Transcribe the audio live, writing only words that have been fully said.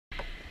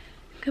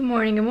Good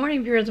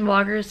morning, viewers and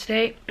vloggers.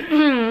 Today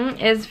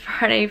is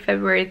Friday,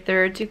 February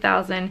 3rd,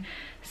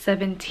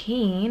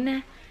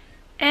 2017,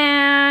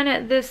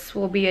 and this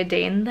will be a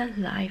day in the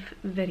life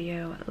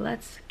video.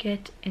 Let's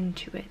get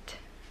into it.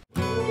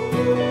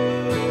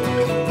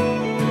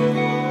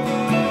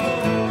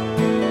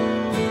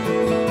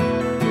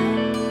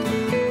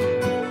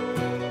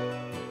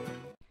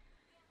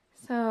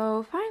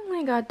 So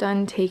finally got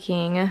done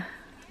taking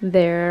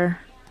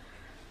their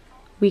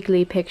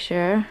weekly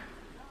picture.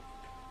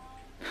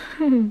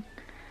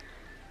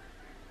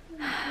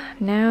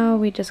 Now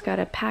we just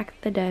gotta pack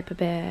the diaper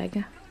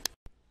bag.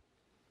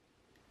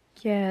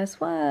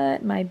 Guess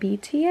what? My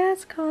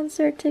BTS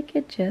concert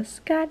ticket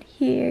just got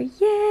here.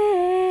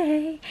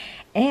 Yay!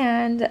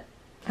 And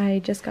I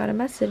just got a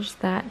message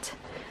that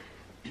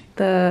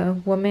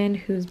the woman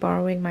who's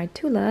borrowing my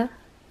Tula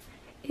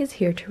is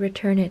here to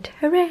return it.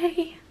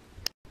 Hooray!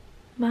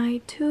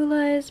 My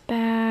Tula is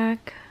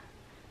back.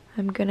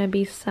 I'm gonna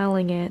be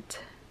selling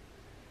it.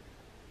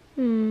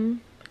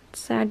 It's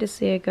sad to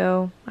see it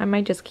go. I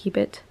might just keep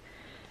it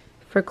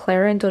for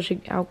Clara until she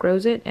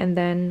outgrows it and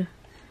then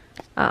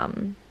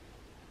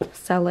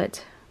sell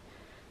it.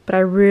 But I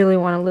really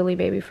want a Lily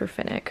baby for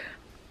Finnick.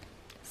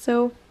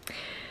 So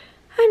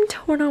I'm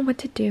torn on what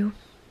to do.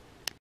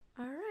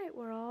 Alright,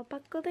 we're all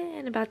buckled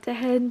in, about to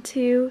head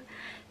to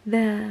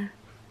the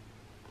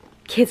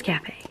kids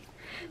cafe.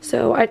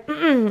 So I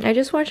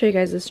just want to show you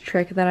guys this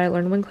trick that I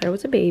learned when Claire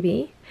was a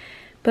baby.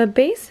 But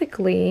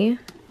basically,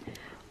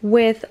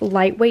 with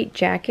lightweight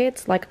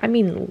jackets, I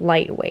mean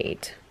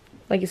lightweight,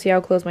 like you see how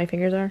close my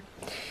fingers are,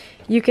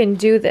 you can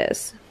do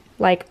this,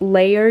 like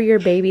layer your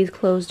baby's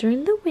clothes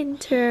during the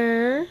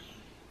winter.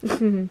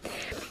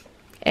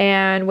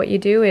 And what you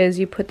do is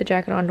you put the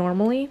jacket on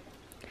normally,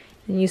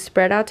 and you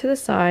spread out to the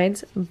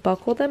sides,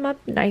 buckle them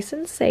up nice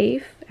and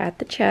safe at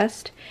the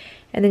chest,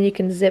 and then you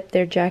can zip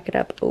their jacket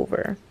up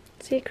over.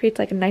 See, it creates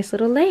like a nice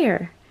little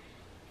layer.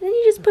 And then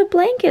you just put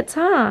blankets,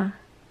 huh?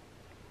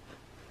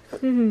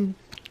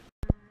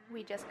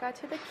 We just got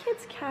to the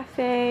kids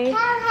cafe,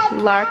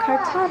 La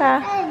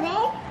Cartata.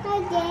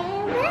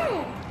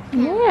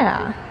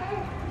 Yeah.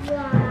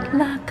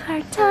 La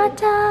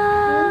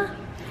Cartata.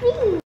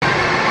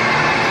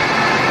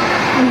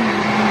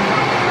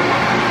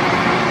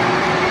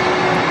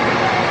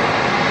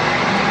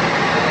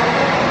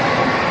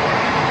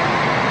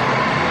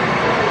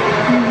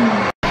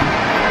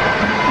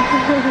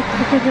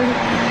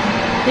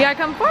 You gotta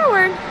come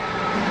forward.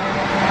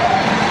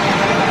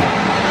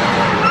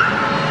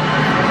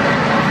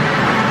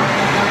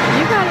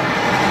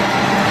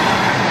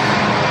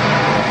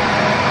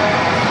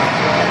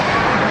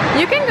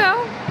 You can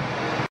go.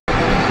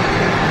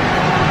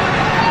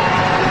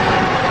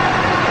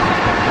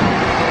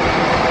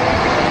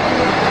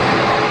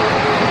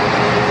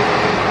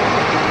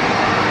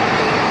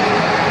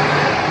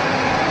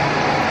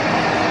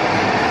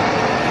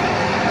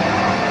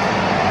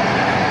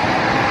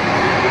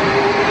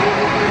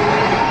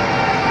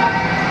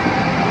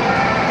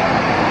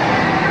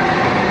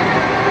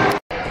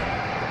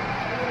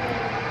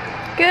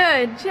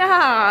 Good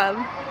job.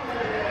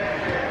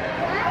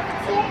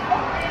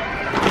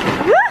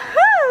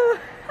 Woohoo!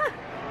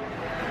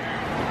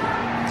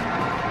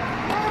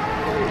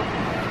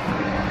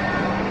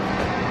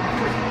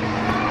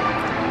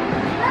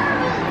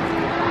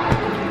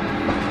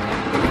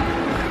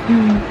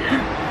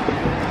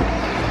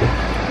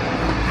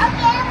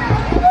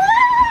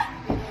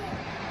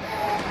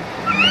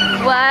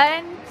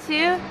 1,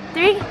 2,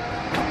 3.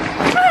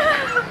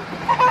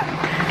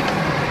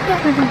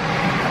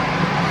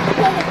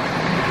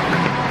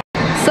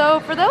 So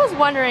for those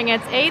wondering,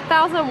 it's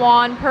 8,000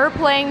 won per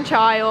playing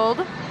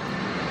child,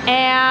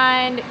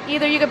 and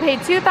either you could pay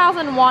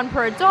 2,000 won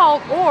per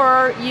adult,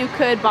 or you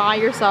could buy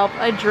yourself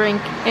a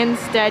drink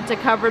instead to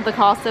cover the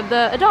cost of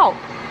the adult.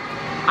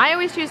 I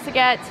always choose to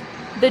get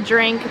the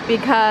drink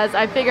because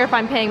I figure if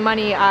I'm paying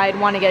money, I'd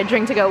want to get a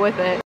drink to go with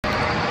it.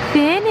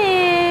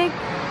 Finnick!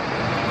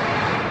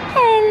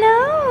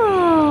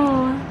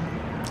 Hello!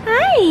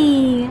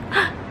 Hi!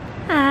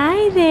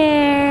 Hi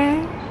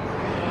there!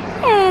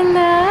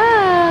 Hello!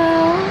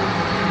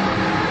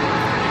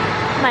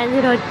 My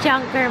little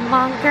junker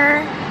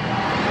monker.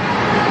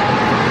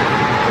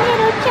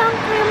 Little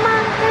junker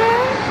monker.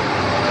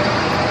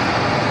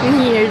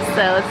 You're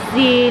so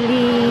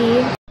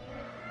silly.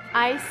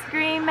 Ice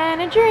cream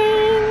and a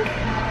drink.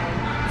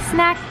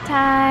 Snack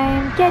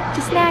time. Get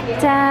to snack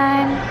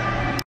time.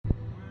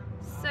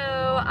 So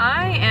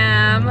I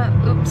am,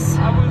 oops,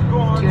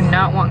 do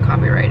not want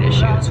copyright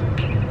issues.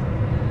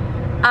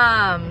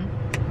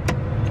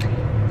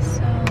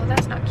 So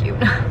that's not cute.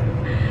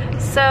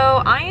 So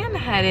I am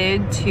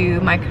headed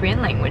to my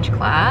Korean language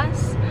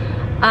class.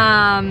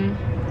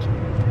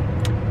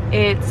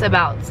 It's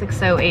about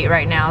 6:08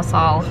 right now, so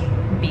I'll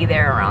be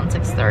there around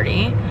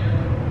 6:30.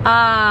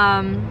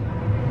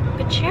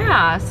 But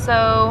yeah,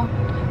 so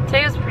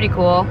today was pretty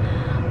cool.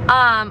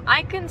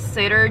 I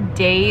consider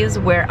days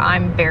where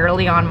I'm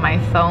barely on my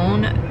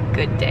phone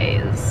good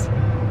days,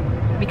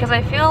 because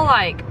I feel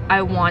like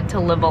I want to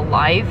live a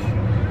life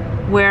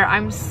where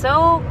I'm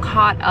so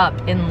caught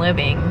up in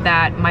living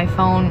that my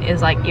phone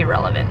is like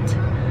irrelevant.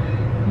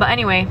 But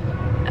anyway,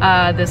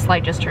 this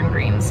light just turned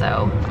green,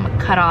 so I'm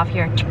gonna cut off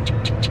here.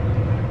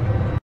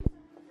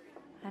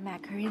 I'm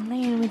at Korean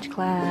language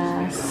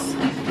class.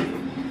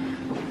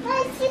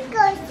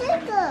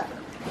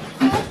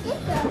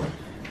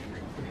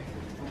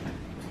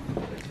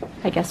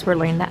 I guess we're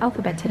learning the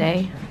alphabet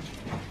today.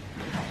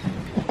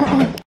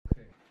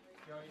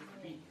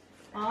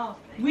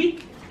 We.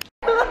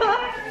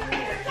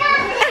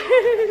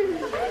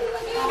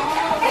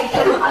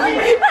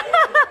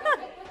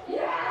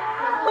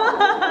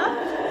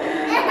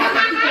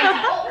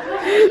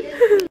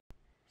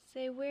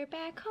 So we're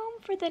back home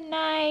for the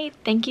night.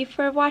 Thank you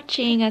for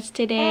watching us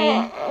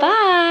today.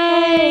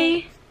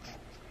 Bye.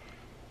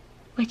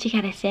 What you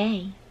gotta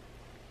say?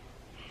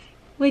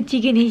 What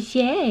you gonna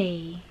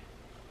say?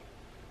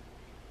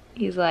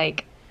 He's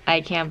like,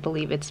 I can't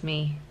believe it's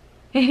me.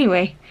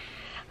 Anyway,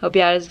 hope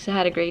you guys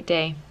had a great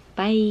day.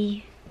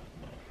 Bye.